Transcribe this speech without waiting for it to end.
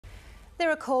There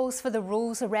are calls for the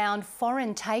rules around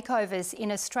foreign takeovers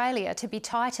in Australia to be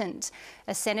tightened.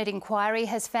 A Senate inquiry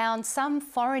has found some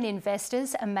foreign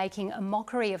investors are making a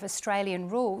mockery of Australian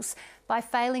rules by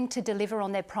failing to deliver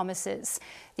on their promises.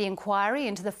 The inquiry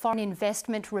into the Foreign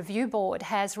Investment Review Board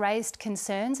has raised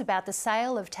concerns about the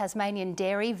sale of Tasmanian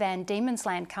dairy Van Diemen's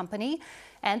Land Company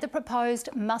and the proposed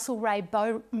Muscle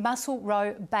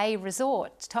Row Bay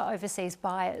Resort to overseas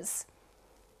buyers.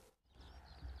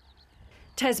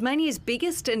 Tasmania's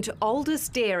biggest and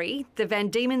oldest dairy, the Van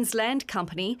Diemen's Land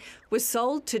Company, was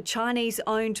sold to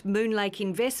Chinese-owned Moonlake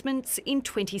Investments in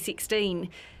 2016.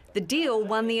 The deal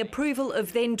won the approval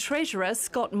of then-Treasurer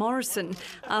Scott Morrison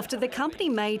after the company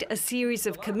made a series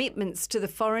of commitments to the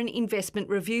Foreign Investment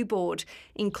Review Board,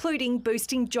 including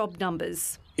boosting job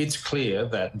numbers. It's clear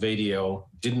that VDL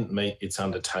didn't meet its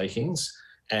undertakings,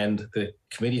 and the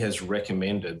committee has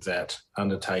recommended that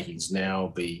undertakings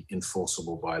now be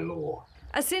enforceable by law.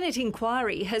 A Senate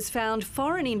inquiry has found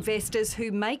foreign investors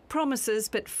who make promises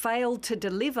but fail to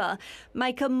deliver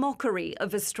make a mockery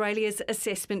of Australia's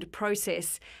assessment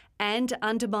process and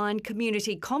undermine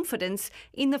community confidence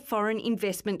in the foreign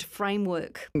investment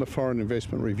framework. The Foreign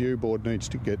Investment Review Board needs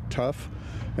to get tough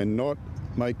and not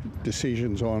make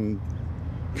decisions on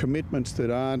commitments that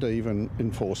aren't even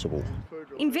enforceable.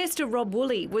 Investor Rob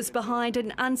Woolley was behind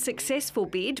an unsuccessful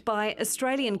bid by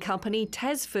Australian company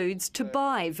Tasfoods to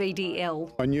buy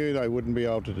VDL. I knew they wouldn't be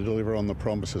able to deliver on the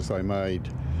promises they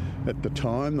made at the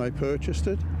time they purchased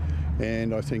it,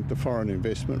 and I think the Foreign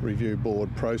Investment Review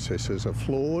Board processes are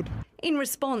flawed. In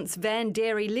response, Van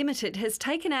Dairy Limited has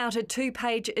taken out a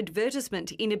 2-page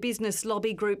advertisement in a Business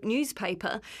Lobby Group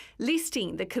newspaper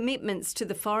listing the commitments to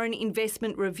the Foreign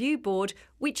Investment Review Board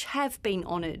which have been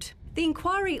honoured. The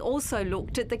inquiry also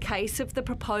looked at the case of the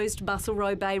proposed Muscle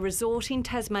Row Bay Resort in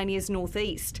Tasmania's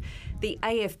northeast. The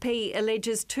AFP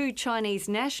alleges 2 Chinese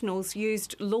nationals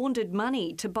used laundered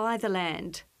money to buy the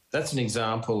land. That's an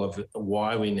example of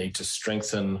why we need to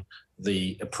strengthen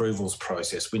the approvals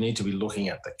process. We need to be looking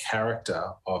at the character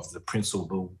of the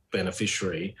principal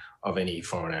beneficiary of any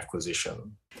foreign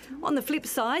acquisition. On the flip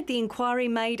side, the inquiry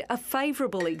made a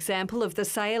favourable example of the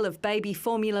sale of baby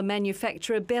formula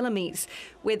manufacturer Bellamy's,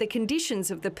 where the conditions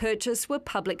of the purchase were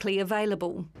publicly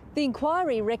available. The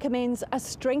inquiry recommends a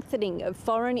strengthening of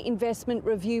Foreign Investment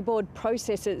Review Board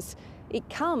processes. It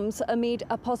comes amid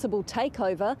a possible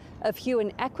takeover of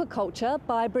Huon Aquaculture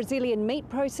by Brazilian meat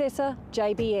processor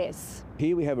JBS.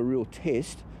 Here we have a real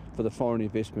test for the Foreign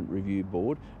Investment Review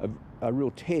Board, a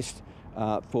real test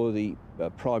for the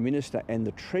Prime Minister and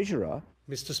the Treasurer.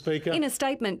 Mr Speaker. In a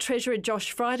statement, Treasurer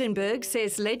Josh Frydenberg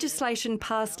says legislation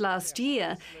passed last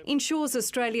year ensures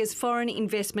Australia's foreign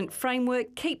investment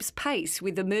framework keeps pace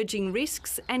with emerging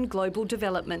risks and global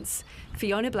developments.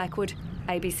 Fiona Blackwood,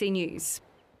 ABC News.